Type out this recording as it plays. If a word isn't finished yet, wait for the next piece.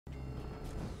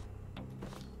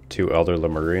2 Elder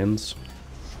Lemurians.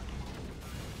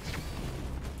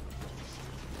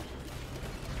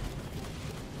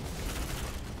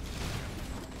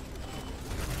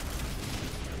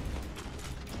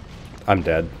 I'm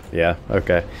dead. Yeah,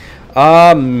 okay.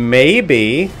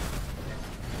 Maybe.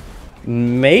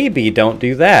 Maybe don't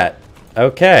do that.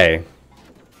 Okay.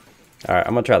 Alright,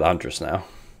 I'm gonna try the Huntress now.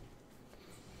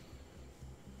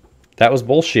 That was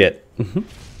bullshit.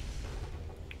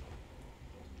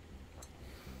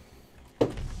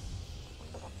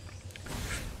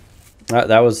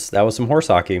 That was some horse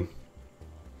hockey.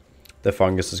 The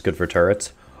fungus is good for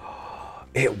turrets.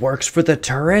 It works for the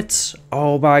turrets?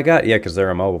 Oh my god. Yeah, because they're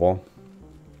immobile.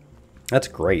 That's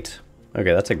great.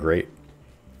 Okay, that's a great...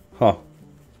 Huh.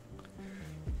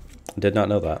 Did not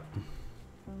know that.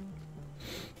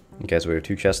 Okay, so we have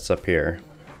 2 chests up here.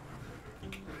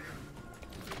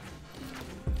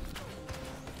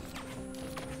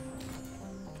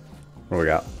 What do we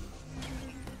got?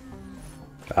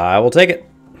 I will take it.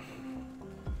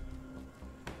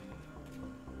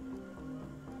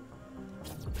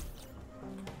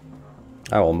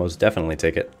 I will most definitely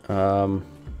take it.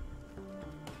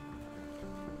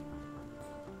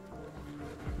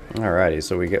 Alrighty,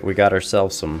 so we got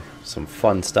ourselves some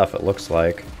fun stuff. It looks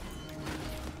like.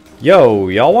 Yo,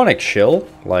 y'all want to chill?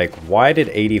 Like, why did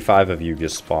 85 of you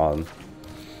just spawn?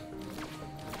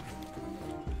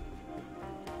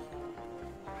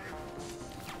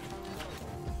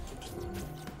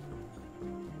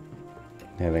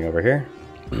 Anything over here?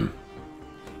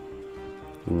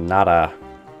 Nada.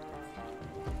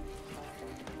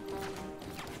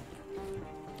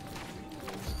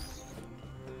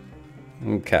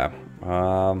 Okay.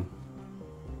 Let's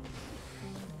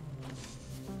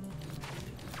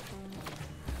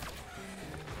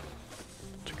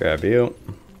grab you.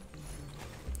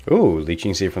 Ooh,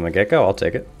 leeching seed from the get-go. I'll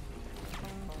take it.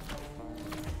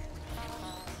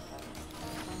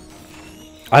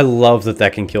 I love that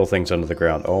that can kill things under the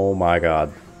ground. Oh my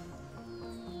god.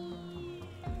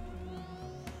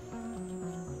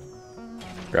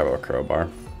 Grab a crowbar.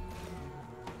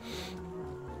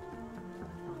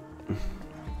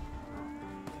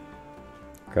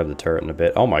 Grab the turret in a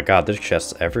bit. Oh my god, there's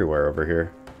chests everywhere over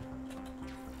here.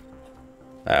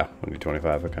 Ah, we need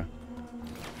 25, okay.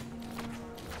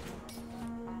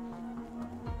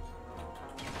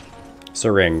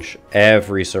 Syringe.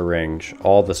 Every syringe.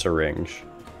 All the syringe.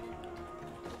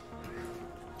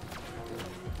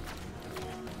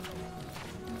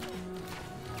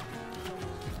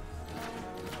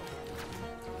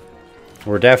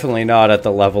 We're definitely not at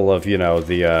the level of, you know,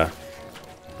 the,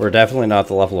 we're definitely not at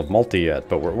the level of multi yet,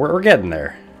 but we're getting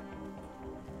there.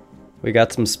 We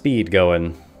got some speed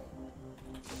going.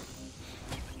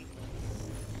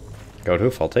 Go to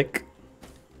hoof, I'll take.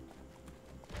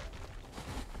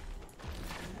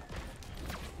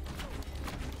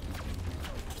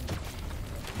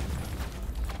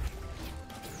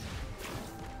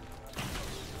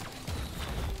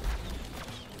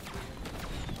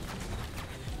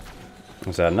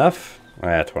 Is that enough?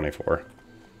 Ah, 24.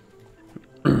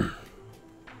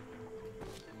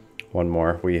 One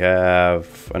more. We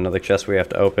have another chest we have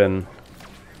to open.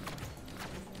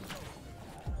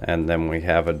 And then we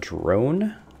have a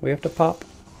drone we have to pop.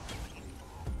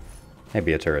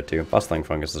 Maybe a turret too. Bustling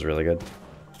fungus is really good.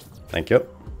 Thank you.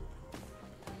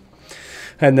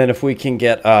 And then if we can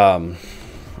get,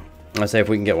 let's say if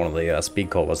we can get one of the speed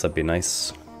colas, that'd be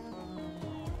nice.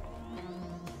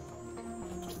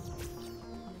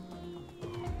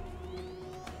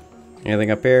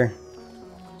 Anything up here?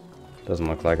 Doesn't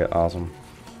look like it. Awesome.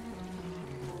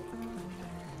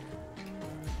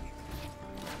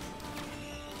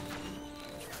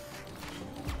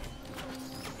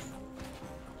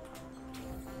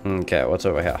 Okay, what's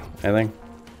over here? Anything?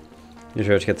 You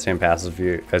sure to get the same pass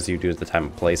as you do at the time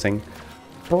of placing?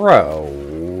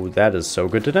 Bro, that is so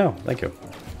good to know. Thank you.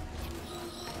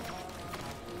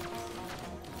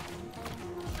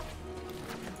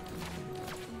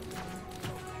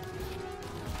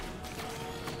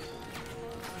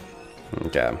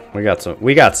 Okay,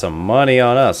 we got some money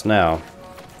on us now.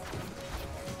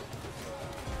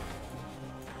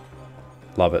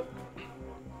 Love it.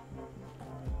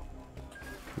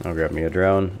 I'll grab me a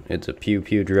drone. It's a pew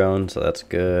pew drone, so that's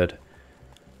good.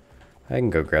 I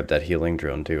can go grab that healing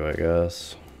drone too, I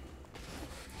guess.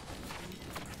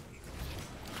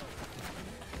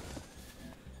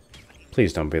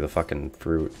 Please don't be the fucking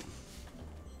fruit.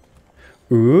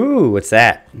 Ooh, what's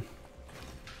that?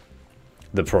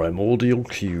 The primordial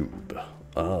cube.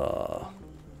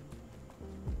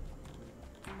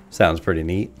 Sounds pretty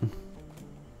neat.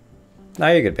 Nah,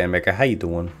 you're good, Bandmaker. How you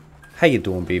doing? How you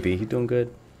doing, baby? You doing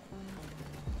good?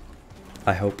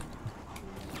 I hope.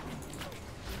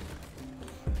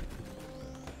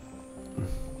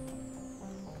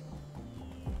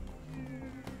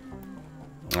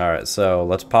 Alright, so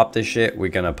let's pop this shit. We're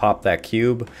gonna pop that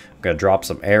cube. I'm gonna drop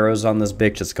some arrows on this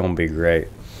bitch. It's gonna be great.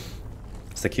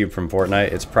 It's the cube from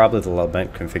Fortnite. It's probably the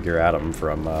Lament Configure Atom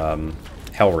from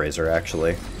Hellraiser,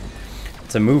 actually.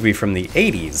 It's a movie from the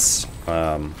 80s.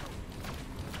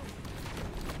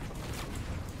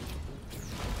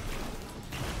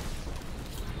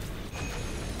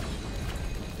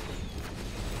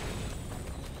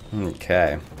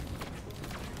 Okay.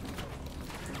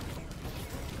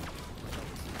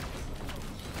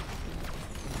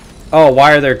 Oh,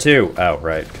 why are there two? Oh,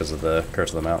 right, because of the Curse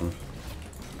of the Mountain.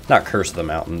 Not Curse of the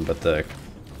Mountain, but the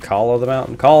Call of the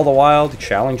Mountain? Call of the Wild?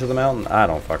 Challenge of the Mountain? I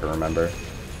don't fucking remember.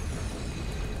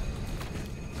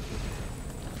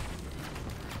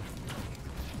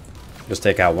 Just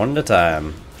take out one at a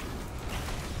time.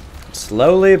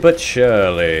 Slowly but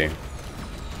surely.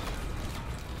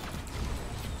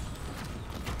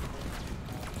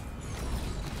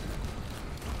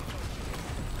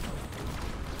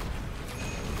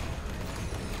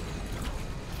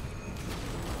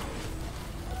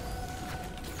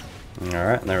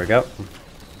 Alright, there we go.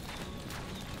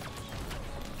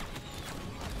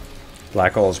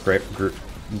 Black hole is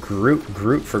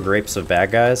Groot for grapes of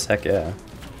bad guys? Heck yeah.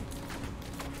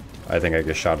 I think I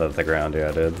just shot it at the ground. Yeah,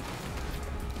 I did.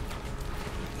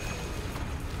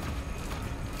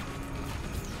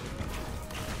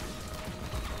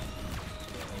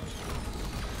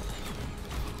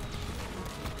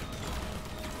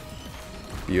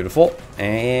 Beautiful.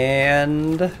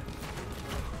 And...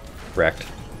 wrecked.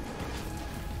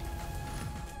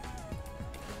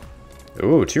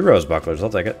 Ooh, 2 rose bucklers.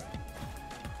 I'll take it.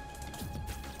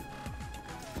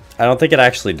 I don't think it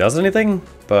actually does anything,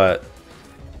 but...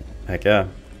 heck yeah.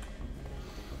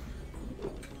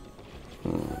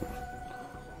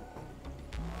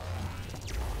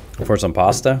 For some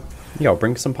pasta? Yo,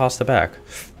 bring some pasta back.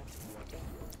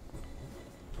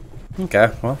 Okay,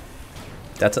 well.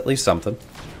 That's at least something.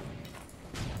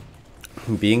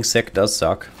 Being sick does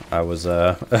suck. I was,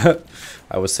 I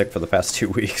was sick for the past 2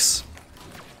 weeks.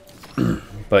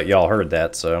 But y'all heard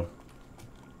that, so...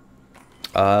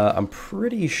 I'm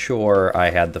pretty sure I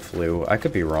had the flu. I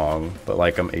could be wrong, but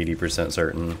like I'm 80%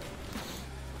 certain.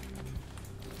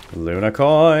 Luna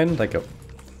coin! Like a...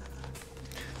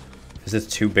 is it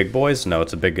 2 big boys? No,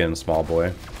 it's a big and small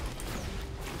boy.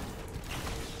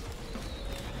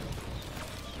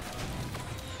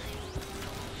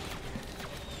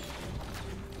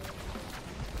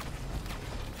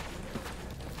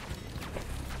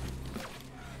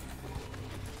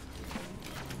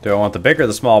 Do I want the big or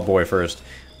the small boy first?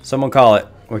 Someone call it.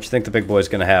 What you think the big boy's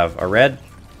gonna have? A red?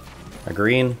 A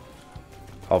green?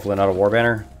 Hopefully not a war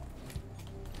banner.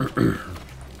 What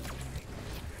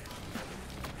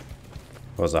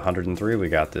was 103? We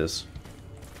got this.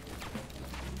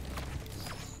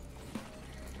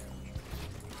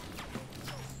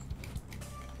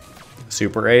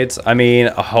 Super AIDS? I mean,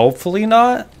 hopefully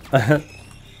not.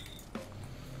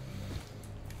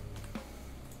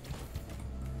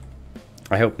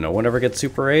 I hope no one ever gets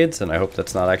super AIDS, and I hope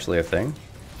that's not actually a thing.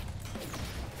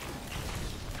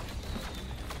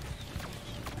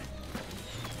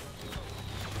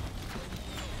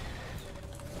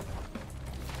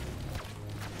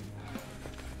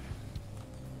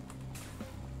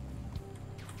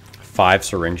 Five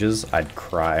syringes, I'd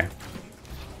cry.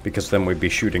 Because then we'd be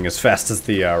shooting as fast as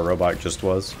the robot just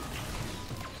was.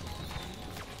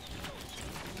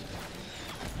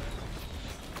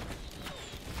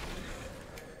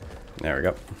 There we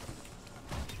go.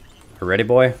 A ready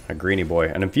boy, a greeny boy,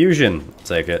 an infusion. I'll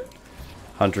take it.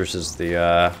 Huntress is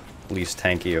the least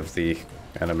tanky of the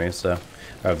enemies, so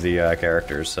of the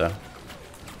characters. So.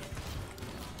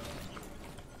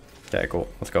 Okay, cool.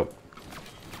 Let's go.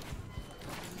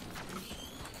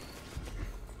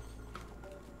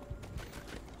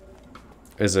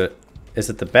 Is it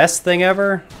the best thing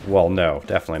ever? Well, no,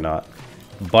 definitely not.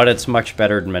 But it's much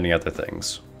better than many other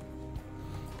things.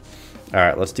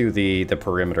 Alright, let's do the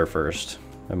perimeter first.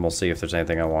 And we'll see if there's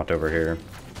anything I want over here.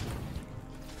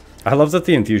 I love that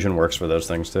the infusion works for those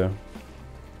things, too.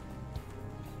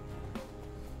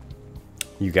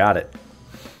 You got it.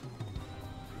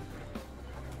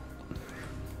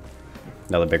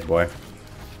 Another big boy.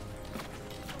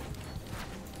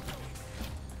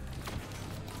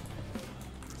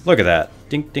 Look at that.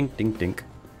 Dink, dink, dink, dink.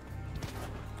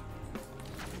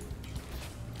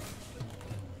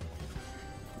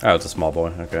 Oh, it's a small boy.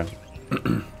 Okay.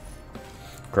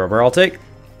 Crowbar I'll take.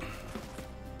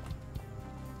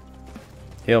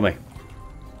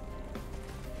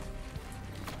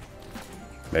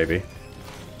 Maybe.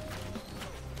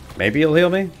 Maybe he'll heal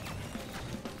me?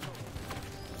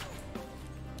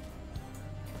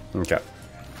 Okay.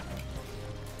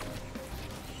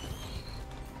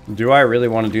 Do I really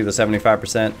want to do the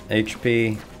 75%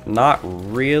 HP? Not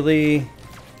really,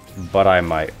 but I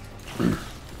might.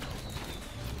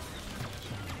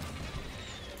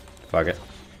 Fuck it.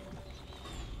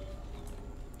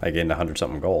 I gained 100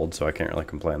 something gold, so I can't really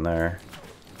complain there.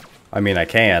 I mean, I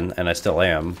can, and I still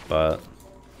am, but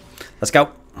let's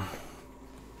go.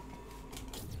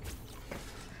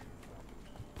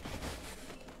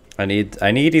 I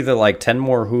need either like 10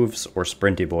 more hooves or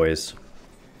sprinty boys.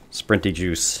 Sprinty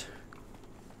juice.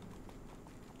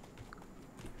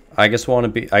 I just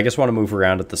want to move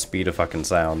around at the speed of fucking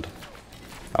sound.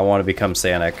 I want to become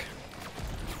Sanic.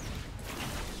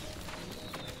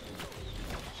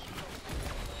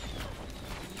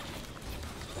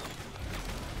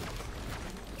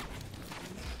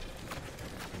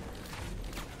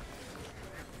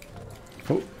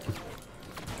 Oh.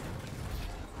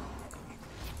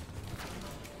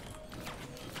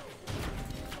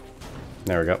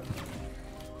 There we go.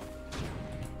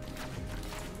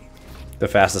 The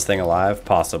fastest thing alive?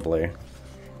 Possibly.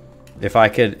 If I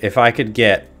could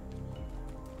get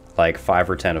like 5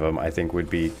 or 10 of them, I think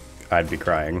I'd be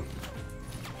crying.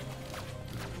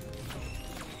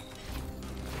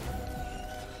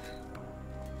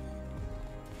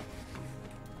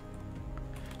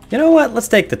 You know what? Let's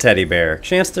take the teddy bear.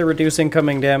 Chance to reduce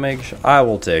incoming damage? I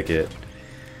will take it.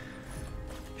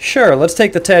 Sure, let's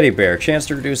take the teddy bear. Chance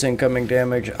to reduce incoming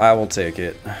damage? I will take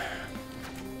it.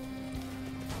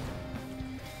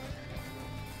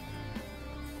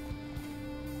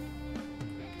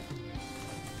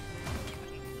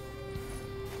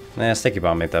 Nah, Sticky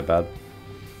Bomb ain't that bad.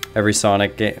 Every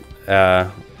Sonic game,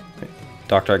 Dr.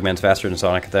 Eggman's faster than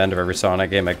Sonic at the end of every Sonic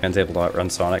game. Eggman's able to outrun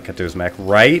Sonic, cut to his mech.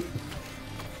 Right?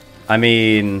 I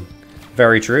mean,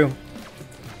 very true.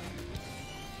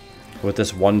 With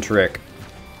this one trick.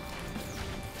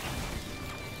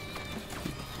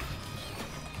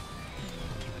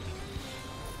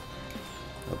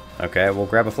 Okay, we'll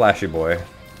grab a flashy boy.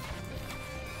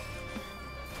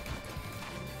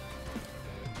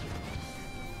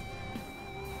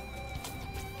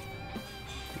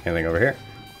 Anything over here?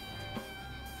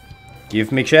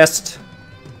 Give me chest.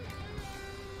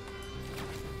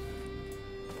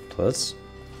 Plus?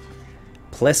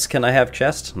 Plus, can I have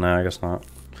chest? No, I guess not.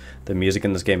 The music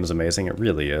in this game is amazing. It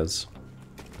really is.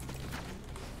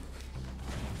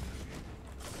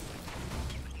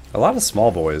 A lot of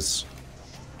small boys.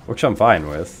 Which I'm fine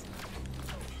with.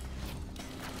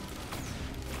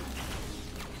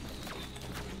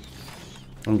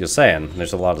 I'm just saying,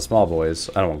 there's a lot of small boys.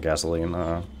 I don't want gasoline.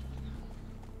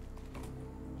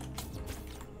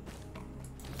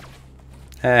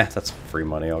 That's free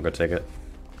money. I'll go take it.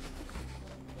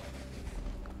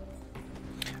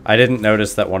 I didn't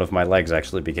notice that one of my legs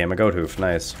actually became a goat hoof.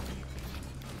 Nice.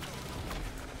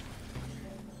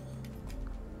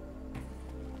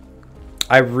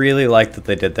 I really like that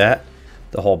they did that.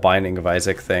 The whole Binding of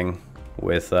Isaac thing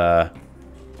with the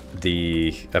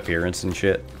appearance and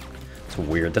shit. It's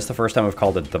weird. That's the first time I've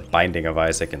called it the Binding of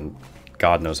Isaac in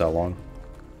God knows how long.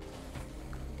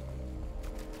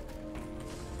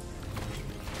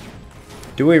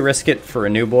 Do we risk it for a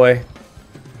new boy?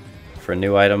 For a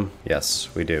new item?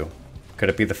 Yes, we do. Could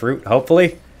it be the fruit?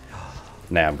 Hopefully?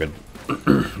 Nah, I'm good.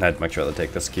 I'd much rather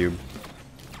take this cube.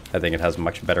 I think it has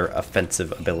much better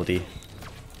offensive ability.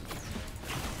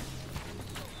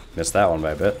 Missed that one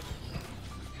by a bit.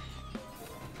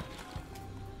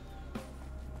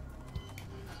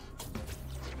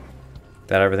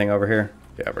 That everything over here?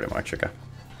 Yeah, pretty much. Okay.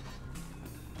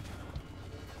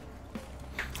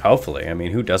 Hopefully. I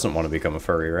mean, who doesn't want to become a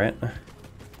furry, right?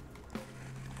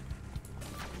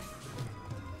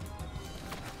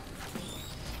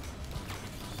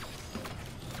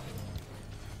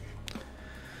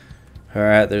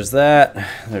 Alright, there's that.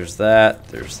 There's that.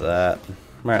 There's that.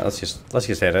 Alright, let's just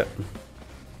hit it.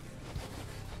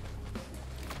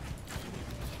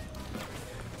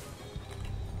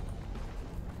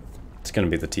 It's gonna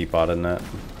be the teapot, isn't it?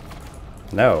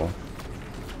 No.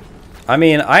 I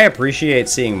mean, I appreciate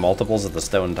seeing multiples of the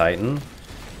Stone Titan,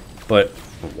 but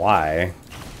why?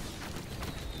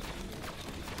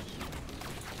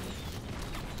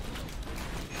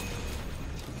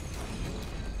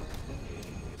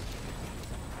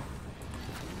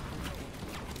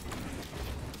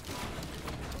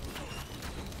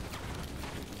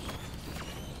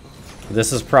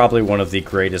 This is probably one of the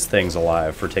greatest things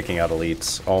alive for taking out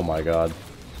elites. Oh my god.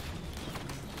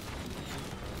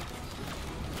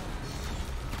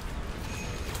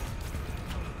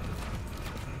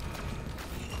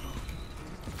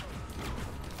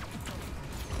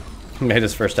 Made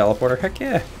his first teleporter? Heck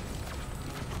yeah.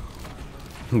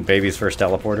 Baby's first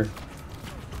teleporter.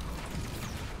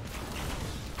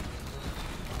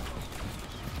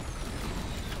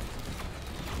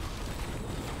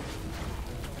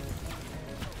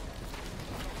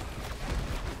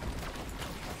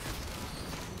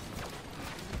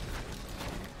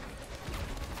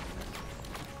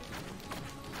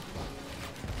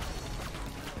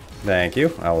 Thank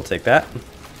you. I will take that.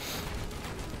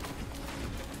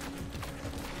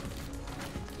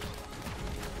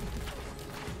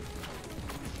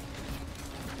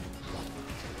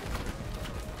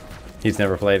 He's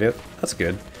never played it. That's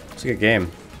good. It's a good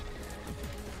game.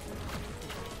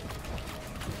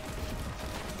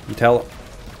 You tell...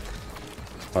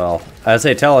 Well, I'd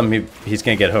say tell him he's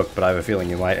gonna get hooked, but I have a feeling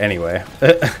you might anyway.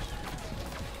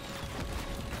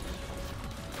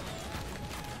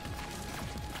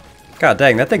 God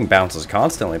dang, that thing bounces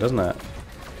constantly, doesn't it?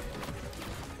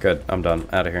 Good, I'm done.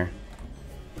 Out of here.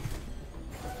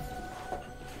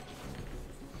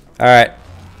 Alright.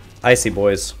 Icy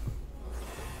boys.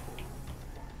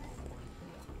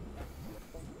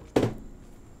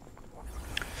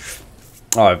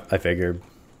 Oh, I figured.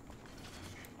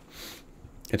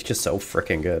 It's just so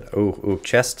freaking good. Ooh,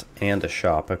 chest and a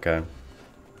shop. Okay.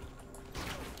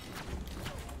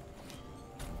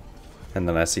 And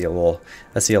then I see a little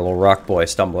rock boy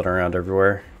stumbling around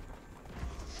everywhere.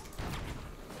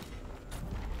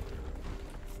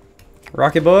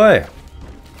 Rocky boy.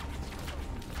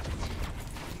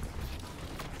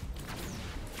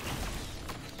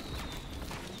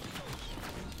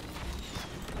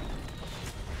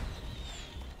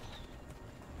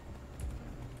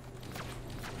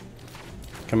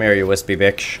 Come here, you wispy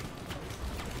bitch.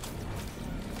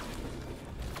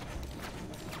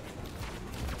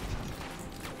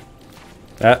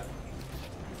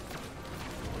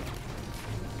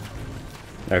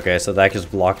 Okay, so that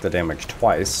just blocked the damage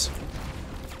twice.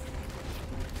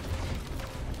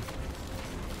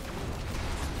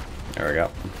 There we go.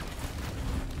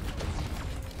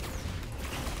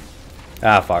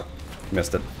 Ah, fuck.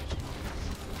 Missed it.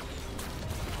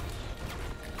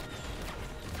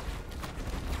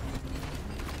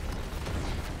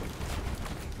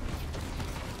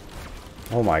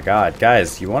 Oh my god,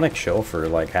 guys, you want to chill for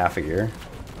like half a year?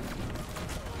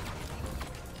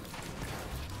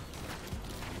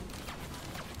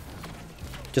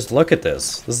 Just look at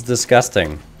this. This is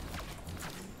disgusting.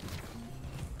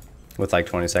 With like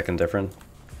 20-second difference.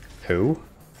 Who?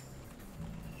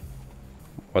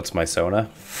 What's my Sona?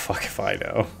 Fuck if I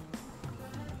know.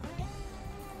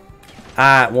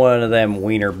 I ain't one of them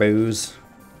wiener boos.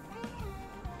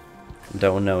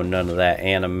 Don't know none of that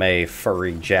anime,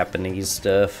 furry, Japanese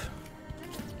stuff.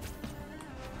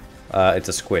 It's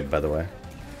a squid, by the way.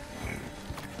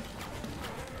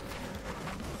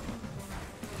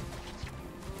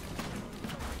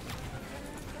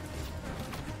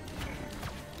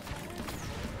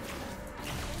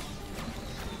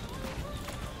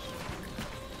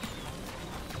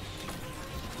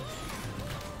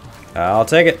 I'll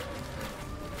take it.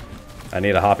 I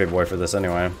need a hoppy boy for this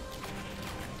anyway.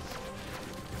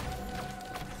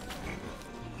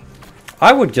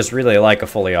 I would just really like a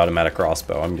fully automatic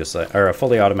crossbow. I'm just saying, or a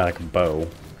fully automatic bow,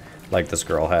 like this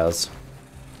girl has.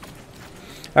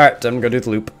 All right, time to go do the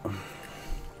loop.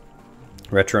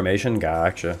 Retromation,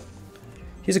 gotcha.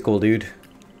 He's a cool dude.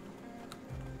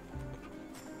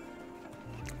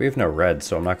 We have no red,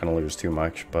 so I'm not going to lose too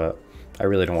much, but I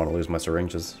really don't want to lose my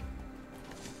syringes.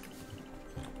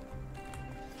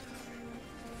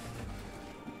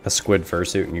 A squid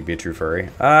fursuit and you'd be a true furry.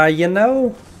 You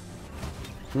know,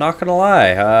 not gonna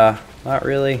lie, not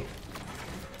really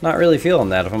feeling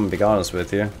that, if I'm gonna be honest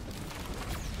with you.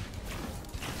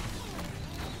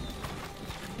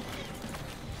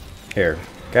 Here,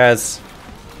 guys.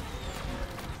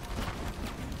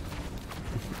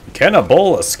 Can a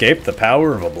bull escape the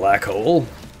power of a black hole?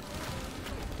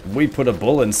 We put a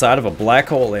bull inside of a black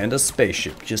hole and a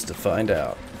spaceship just to find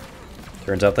out.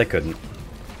 Turns out they couldn't.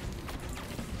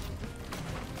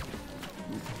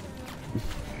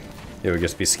 It would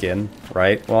just be skin,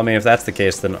 right? Well, I mean, if that's the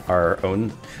case, then our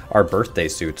birthday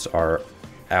suits are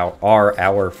our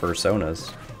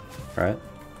personas, right?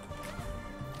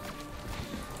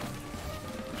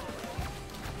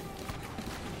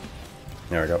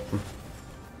 There we go.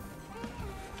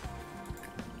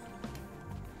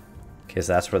 Okay,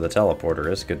 so that's where the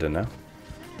teleporter is. Good to know.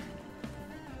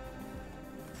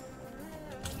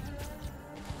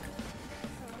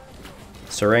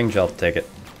 Syringe, I'll take it.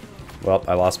 Well,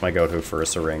 I lost my go-to for a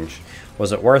syringe.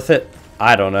 Was it worth it?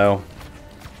 I don't know.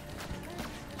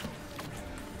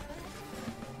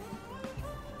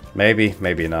 Maybe,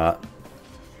 maybe not.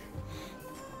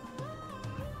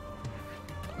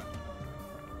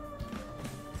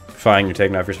 Fine, you're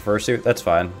taking off your fursuit? That's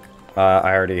fine.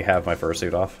 I already have my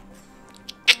fursuit off.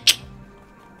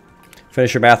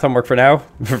 Finish your math homework for now?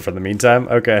 For the meantime?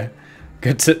 Okay.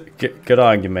 Good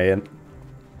on you, man.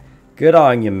 Good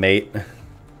on you, mate.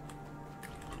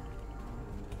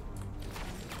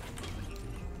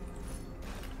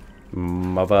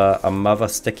 A mother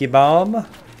sticky bomb?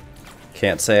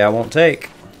 Can't say I won't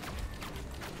take.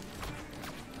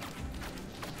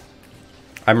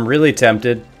 I'm really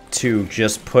tempted to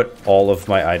just put all of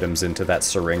my items into that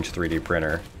syringe 3D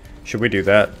printer. Should we do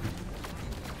that?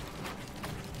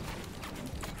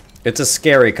 It's a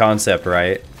scary concept,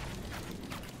 right?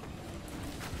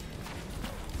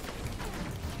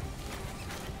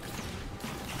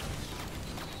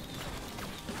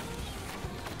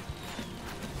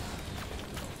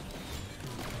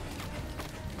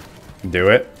 Do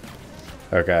it?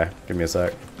 Okay, give me a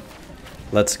sec.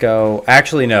 Let's go.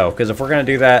 Actually, no, because if we're going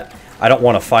to do that, I don't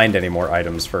want to find any more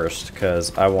items first,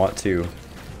 because I want to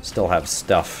still have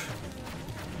stuff.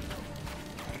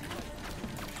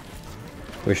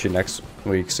 Wish you next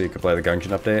week so you could play the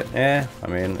Gungeon update. I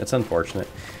mean, it's unfortunate.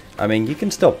 I mean, you can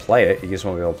still play it, you just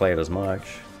won't be able to play it as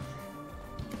much.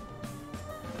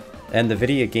 And the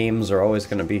video games are always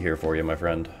going to be here for you, my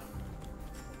friend.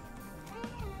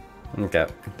 Okay.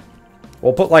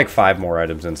 We'll put like 5 more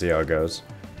items and see how it goes.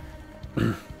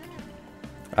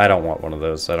 I don't want one of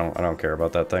those. I don't care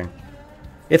about that thing.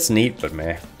 It's neat, but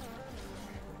meh.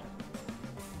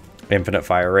 Infinite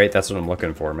fire rate, that's what I'm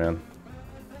looking for, man.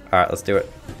 Alright, let's do it.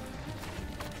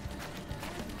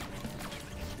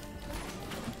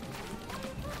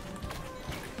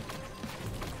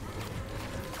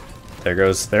 There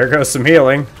goes some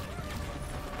healing.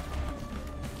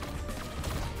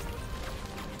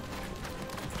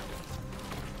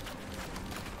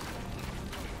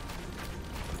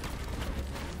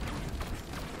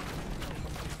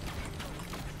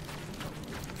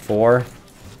 Four.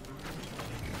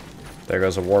 There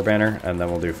goes a war banner, and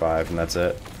then we'll do 5, and that's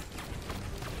it.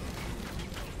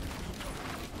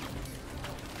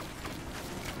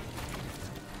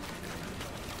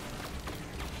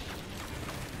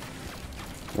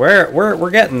 We're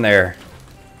getting there.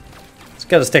 Let's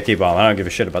get a sticky bomb. I don't give a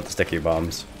shit about the sticky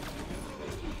bombs.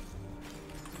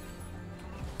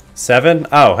 7?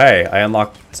 Oh, hey, I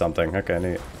unlocked something. Okay,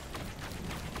 neat.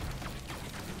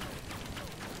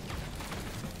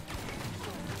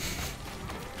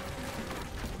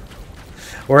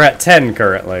 We're at 10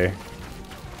 currently.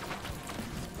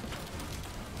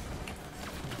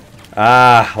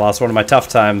 Ah, lost one of my tough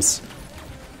times.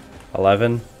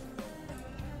 11.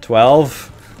 12.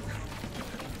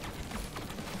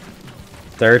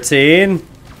 13.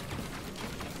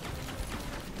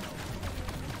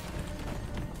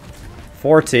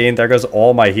 14. There goes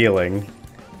all my healing.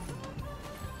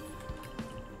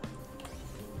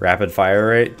 Rapid fire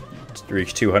rate.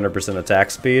 Reach 200%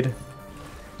 attack speed.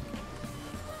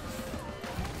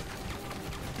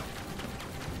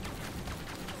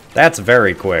 That's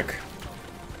very quick.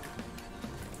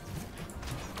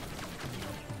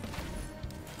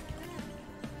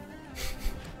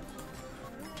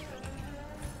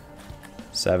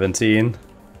 $17.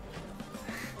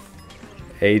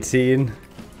 18.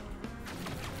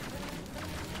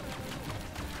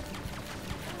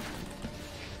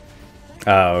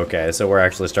 Oh, okay, so we're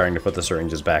actually starting to put the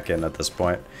syringes back in at this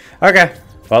point. Okay,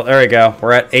 well, there we go.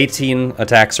 We're at 18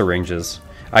 attack syringes.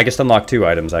 I just unlocked 2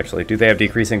 items, actually. Do they have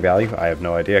decreasing value? I have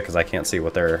no idea, because I can't see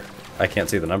what they're... I can't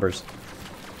see the numbers.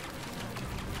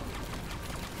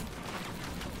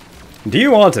 Do you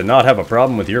want to not have a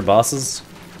problem with your bosses?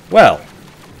 Well,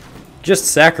 just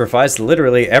sacrifice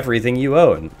literally everything you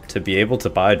own to be able to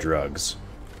buy drugs.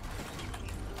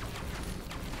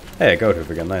 Hey, go to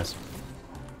again, nice.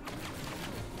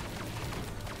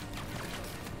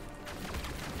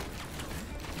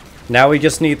 Now we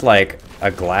just need, like, a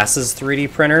glasses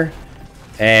 3D printer,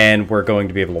 and we're going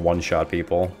to be able to one-shot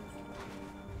people.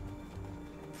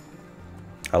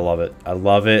 I love it. I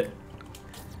love it.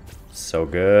 So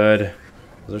good. Is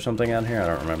there something out here? I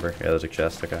don't remember. Yeah, there's a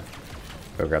chest. Okay.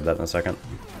 Go grab that in a second.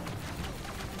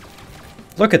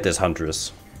 Look at this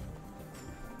Huntress.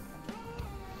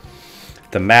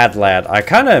 The Mad Lad. I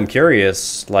kind of am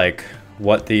curious, like,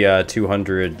 what the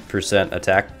 200%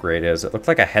 attack rate is. It looked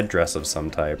like a headdress of some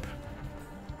type.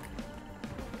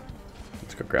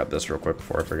 Let's go grab this real quick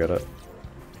before I forget it.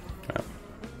 Yeah.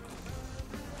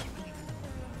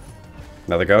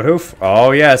 Another goat hoof?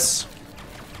 Oh, yes.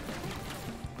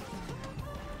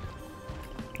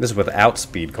 This is without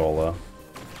speed cola.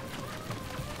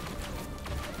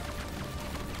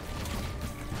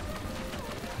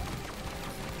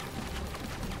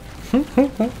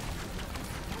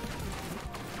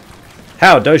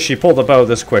 How does she pull the bow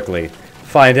this quickly?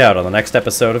 Find out on the next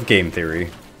episode of Game Theory.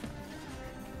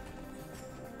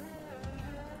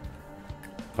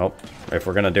 Oh, if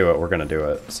we're gonna do it, we're gonna do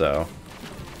it, so...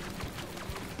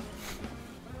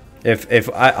 If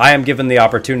I am given the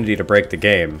opportunity to break the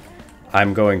game,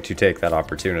 I'm going to take that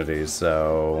opportunity,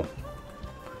 so...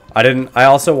 I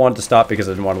also wanted to stop because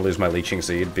I didn't want to lose my Leeching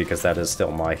Seed, because that is still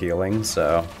my healing,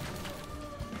 so...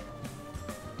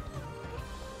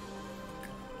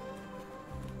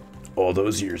 All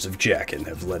those years of jacking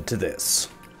have led to this.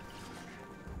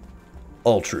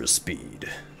 Ultra speed.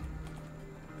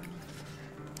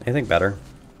 Anything better?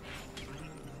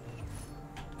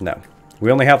 No. We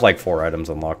only have like 4 items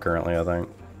unlocked currently, I think.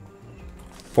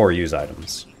 4 use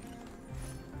items.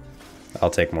 I'll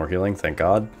take more healing, thank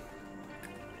God.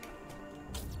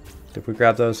 Did we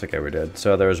grab those? Okay, we did.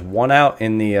 So there's one out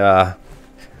in the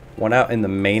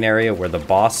main area where the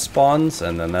boss spawns,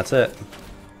 and then that's it.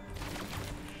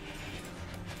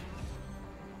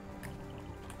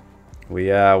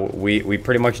 We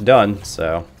pretty much done,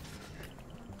 so.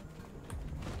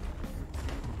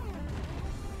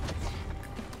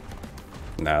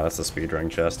 No, that's the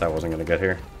speedrun chest. I wasn't gonna get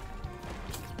here.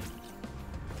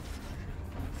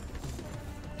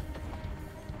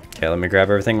 Okay, let me grab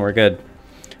everything. We're good.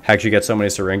 How'd you get so many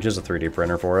syringes? A 3D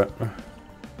printer for it.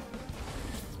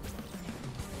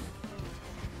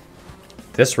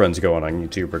 This run's going on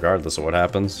YouTube regardless of what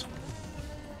happens.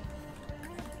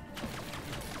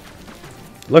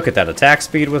 Look at that attack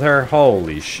speed with her.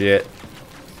 Holy shit.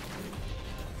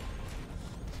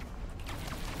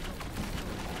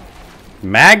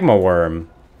 Magma worm.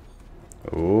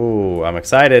 Ooh, I'm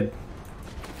excited.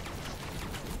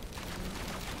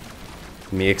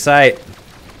 Me excite.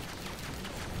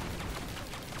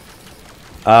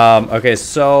 Okay,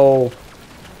 so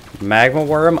magma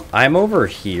worm, I'm over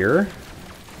here,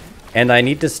 and I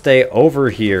need to stay over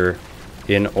here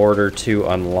in order to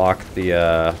unlock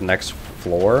the next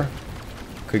floor.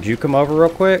 Could you come over real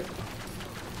quick?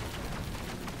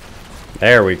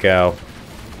 There we go.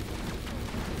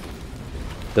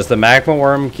 Does the magma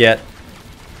worm get...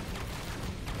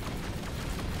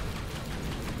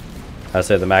 I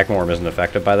say the magma worm isn't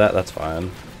affected by that? That's fine.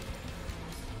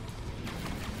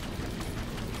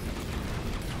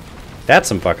 That's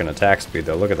some fucking attack speed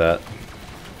though, look at that.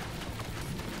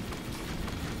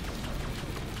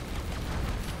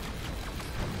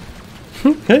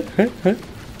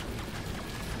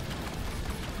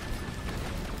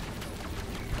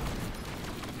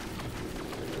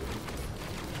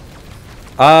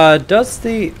 Does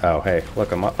the... Oh, hey,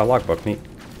 look, a logbook, neat.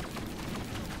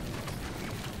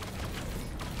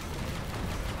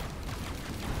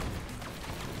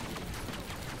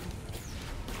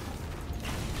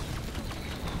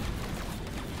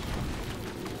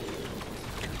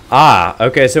 Ah,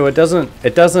 okay, so it doesn't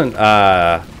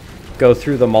go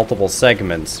through the multiple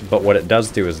segments, but what it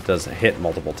does do is it does hit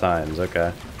multiple times,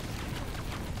 okay.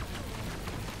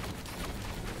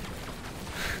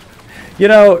 You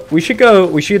know, we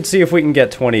should see if we can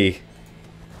get 20.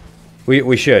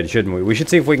 We should, shouldn't we? We should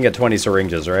see if we can get 20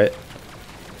 syringes, right?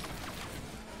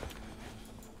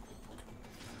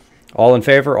 All in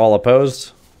favor, all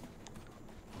opposed?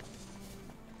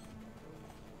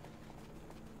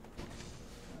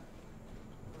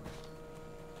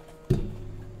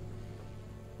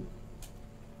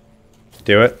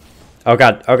 Do it. Oh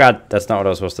god, that's not what I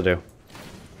was supposed to do.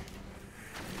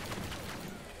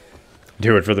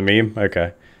 Do it for the meme?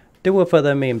 Okay. Do it for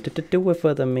the meme. Do it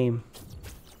for the meme.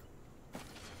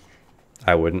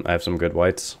 I wouldn't. I have some good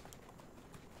whites.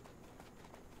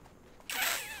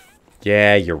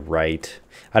 Yeah, you're right.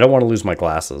 I don't want to lose my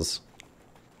glasses.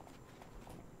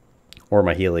 Or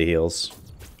my Healy heals.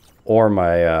 Or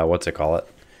my, what's it call it?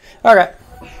 Okay.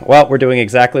 Well, we're doing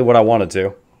exactly what I wanted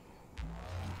to.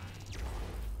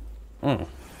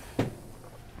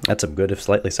 That's some good, if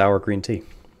slightly sour green tea.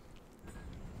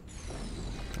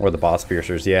 Or the boss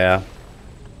piercers, yeah.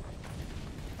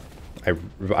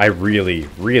 I really,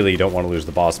 really don't want to lose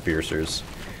the boss piercers.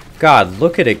 God,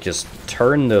 look at it just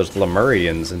turn those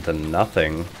Lemurians into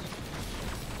nothing.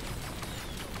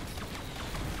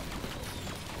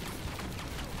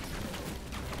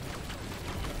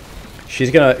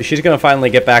 She's gonna finally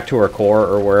get back to her core,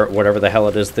 or whatever the hell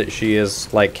it is that she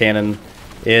is like canon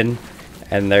in,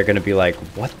 and they're gonna be like,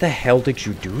 what the hell did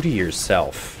you do to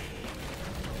yourself?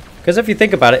 Because if you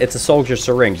think about it, it's a soldier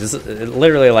syringe. It's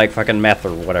literally like fucking meth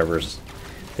or whatever.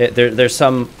 There's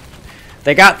some...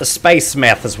 They got the space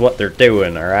meth is what they're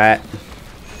doing, alright?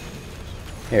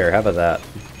 Here, how about that?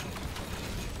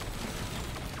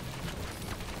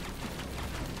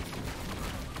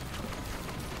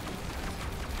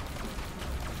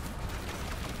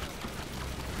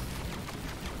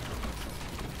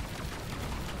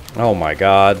 Oh my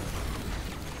god.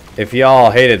 If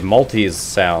y'all hated Multi's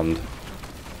sound,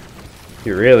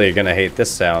 you're really gonna hate this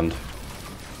sound.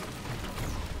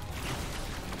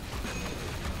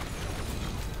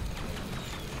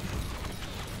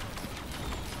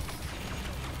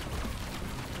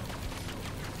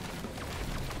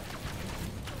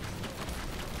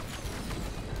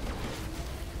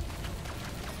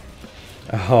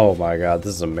 Oh my god,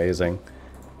 this is amazing.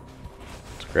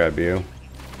 Let's grab you.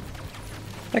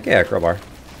 Heck yeah, crowbar.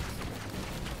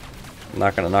 I'm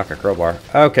not gonna knock a crowbar.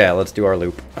 Okay, let's do our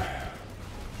loop.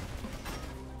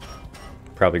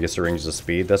 Probably get syringes of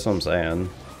speed, that's what I'm saying.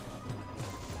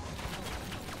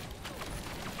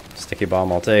 Sticky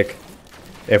bomb I'll take.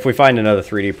 If we find another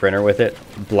 3D printer with it,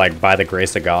 like by the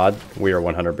grace of God, we are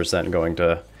 100% going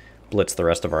to blitz the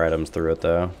rest of our items through it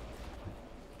though.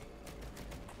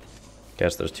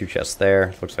 Guess there's 2 chests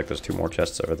there. Looks like there's 2 more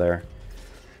chests over there.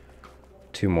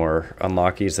 2 more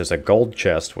unlockies. There's a gold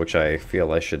chest, which I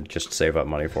feel I should just save up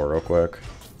money for real quick.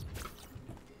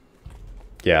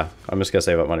 Yeah, I'm just gonna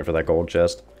save up money for that gold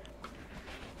chest.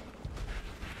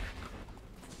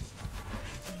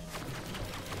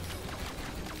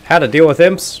 How to deal with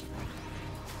imps?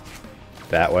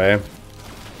 That way.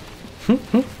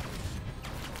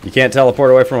 You can't teleport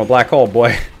away from a black hole,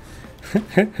 boy.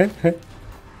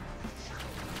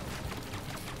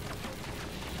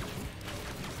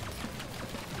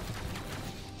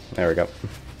 There we go.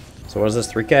 So what is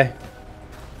this, 3K?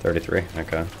 33,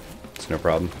 okay. It's no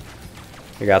problem.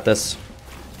 We got this.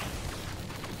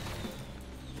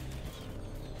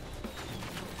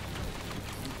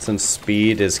 Since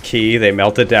speed is key, they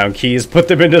melted down keys, put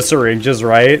them into syringes,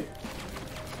 right?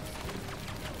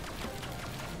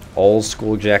 Old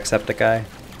school Jacksepticeye.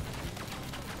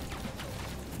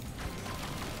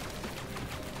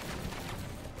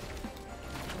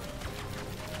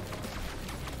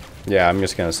 Yeah, I'm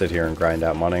just gonna sit here and grind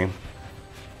out money.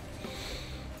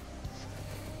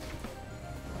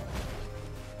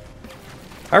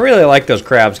 I really like those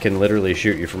crabs can literally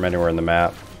shoot you from anywhere in the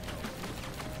map.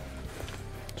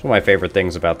 It's one of my favorite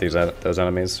things about those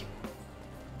enemies.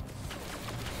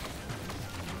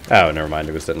 Oh, never mind,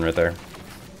 it was sitting right there.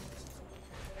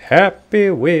 Happy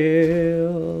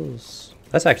Wheels.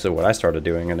 That's actually what I started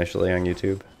doing initially on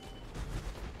YouTube.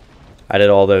 I did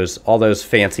all those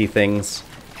fancy things.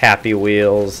 Happy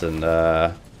Wheels and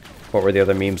what were the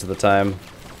other memes at the time?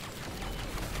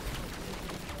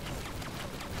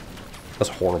 That's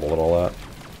horrible at all that.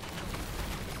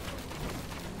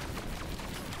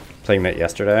 Playing that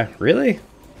yesterday? Really?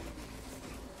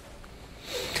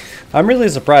 I'm really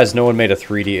surprised no one made a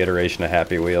 3D iteration of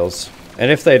Happy Wheels. And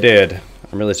if they did,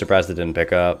 I'm really surprised it didn't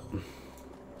pick up.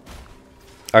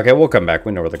 Okay, we'll come back.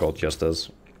 We know where the gold chest is.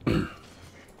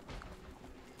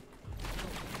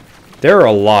 There are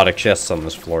a lot of chests on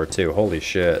this floor, too. Holy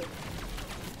shit.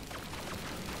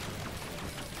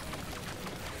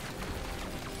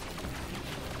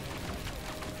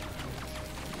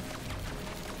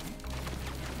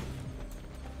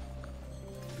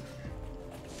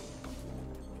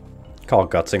 Called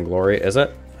Guts and Glory, is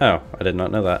it? Oh, I did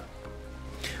not know that.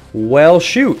 Well,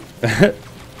 shoot.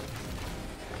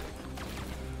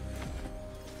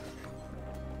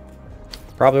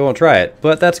 Probably won't try it,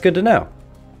 but that's good to know.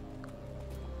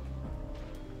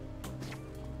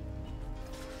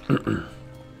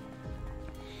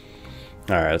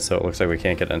 Alright, so it looks like we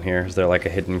can't get in here. Is there like a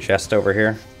hidden chest over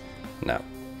here? No.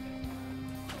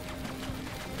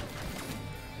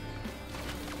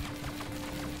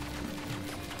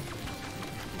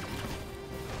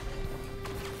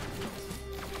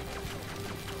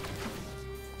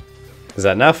 Is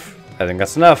that enough? I think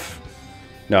that's enough.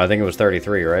 No, I think it was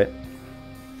 33, right?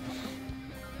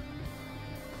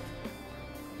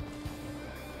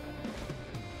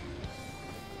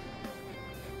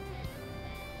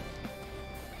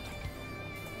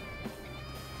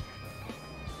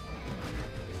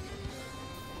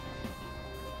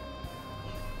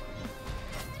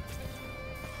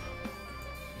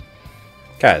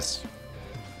 Guys.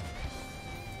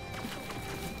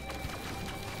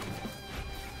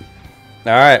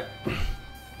 Alright.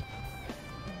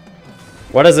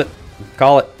 What is it?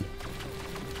 Call it.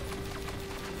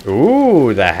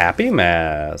 Ooh, the happy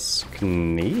mask.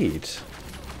 Neat.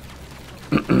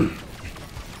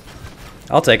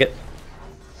 I'll take it.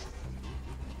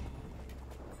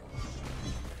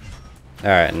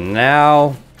 Alright,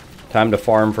 now time to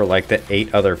farm for like the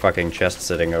 8 other fucking chests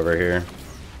sitting over here.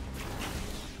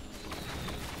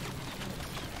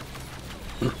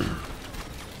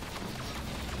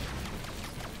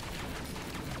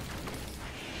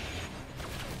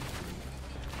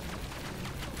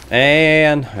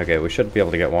 And, okay, we should be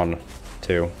able to get 1,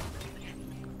 too.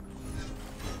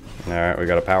 Alright, we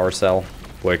got a power cell,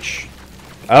 which...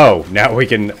 Oh, now we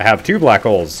can have 2 black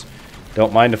holes.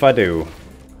 Don't mind if I do.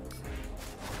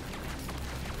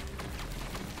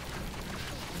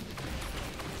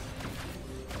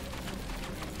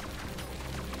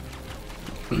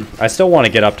 I still want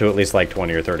to get up to at least like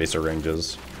 20 or 30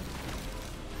 syringes.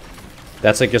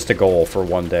 That's like just a goal for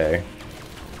one day.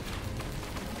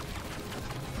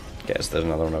 Guess there's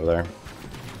another one over there.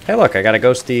 Hey, look, I got a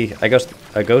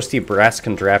ghosty brass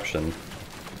contraption.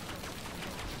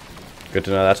 Good to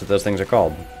know that's what those things are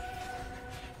called.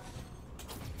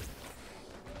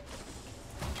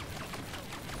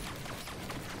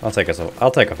 I'll take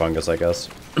a fungus, I guess.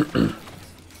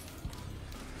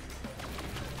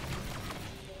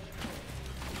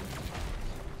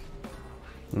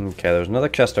 Okay, there's another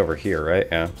chest over here, right?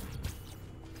 Yeah.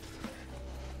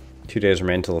 2 days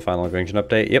remain until the final Vexento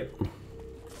update. Yep.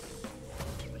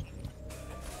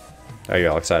 Are you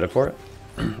all excited for it?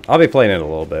 I'll be playing it a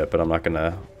little bit, but I'm not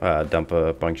gonna dump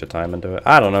a bunch of time into it.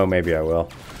 I don't know, maybe I will.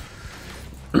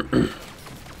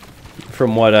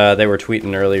 From what they were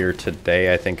tweeting earlier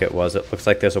today, I think it was, it looks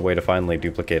like there's a way to finally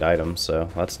duplicate items, so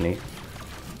that's neat.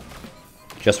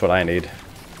 Just what I need.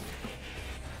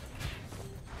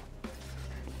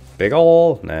 Big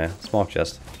ol'? Nah, small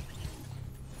chest.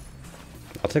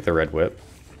 I'll take the red whip.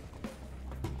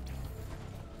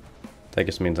 That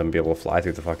just means I'm gonna be able to fly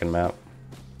through the fucking map.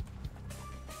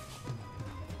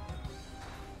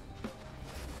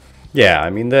 Yeah, I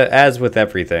mean, as with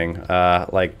everything,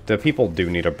 like, the people do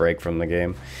need a break from the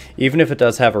game. Even if it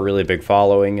does have a really big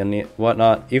following and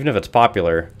whatnot, even if it's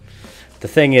popular, the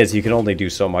thing is, you can only do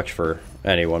so much for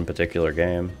any one particular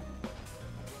game.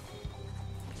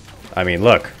 I mean,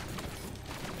 look.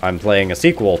 I'm playing a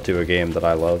sequel to a game that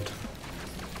I loved.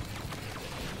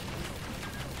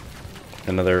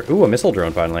 Another... Ooh, a missile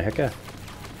drone finally. Heck yeah.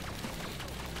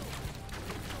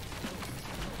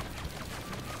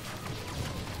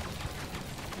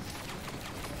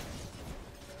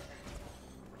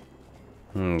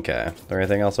 Okay. Is there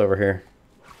anything else over here?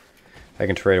 I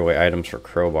can trade away items for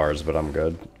crowbars, but I'm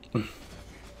good.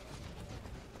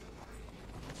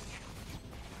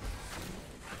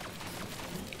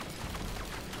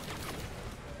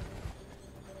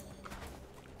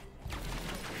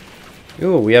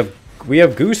 Ooh, we have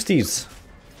goosties.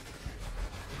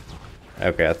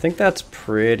 Okay, I think that's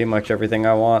pretty much everything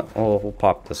I want. Oh, we'll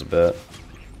pop this a bit.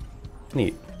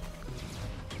 Neat.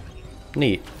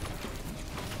 Neat.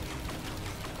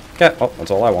 Okay, oh, that's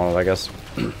all I wanted, I guess.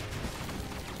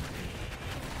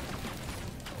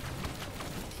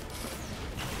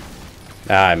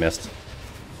 Ah, I missed.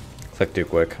 Clicked too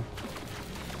quick.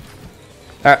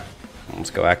 Alright, let's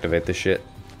go activate this shit.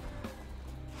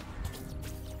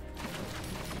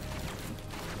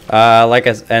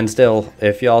 And still,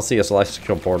 if y'all see a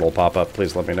celestial portal pop up,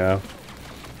 please let me know.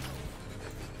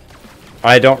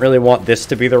 I don't really want this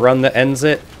to be the run that ends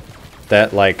it.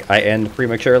 That, like, I end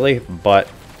prematurely, but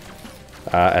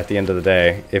at the end of the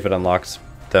day, if it unlocks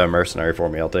the mercenary for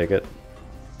me, I'll take it.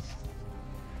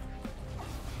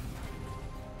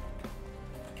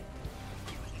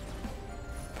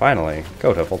 Finally,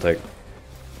 go to full take.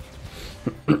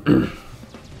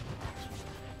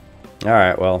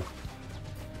 Alright, well.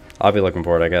 I'll be looking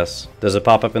for it, I guess. Does it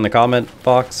pop up in the comment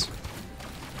box?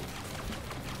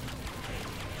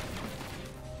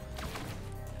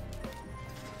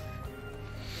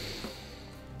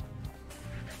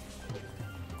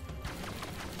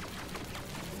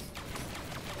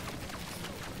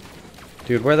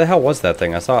 Dude, where the hell was that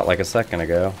thing? I saw it like a second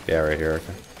ago. Yeah, right here.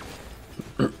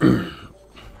 Okay.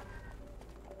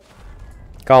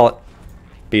 Call it.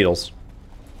 Beetles.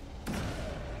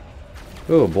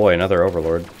 Oh boy, another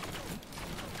overlord.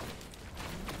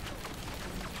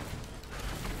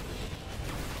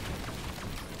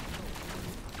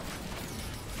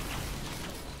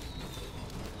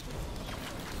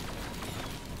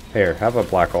 Here, have a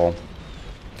black hole.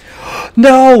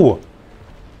 No!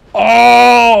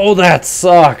 Oh, that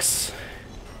sucks.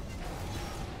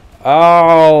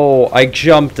 Oh, I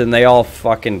jumped and they all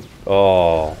fucking...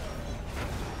 Oh.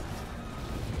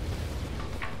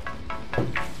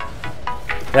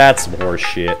 That's some horse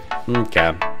shit.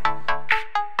 Okay.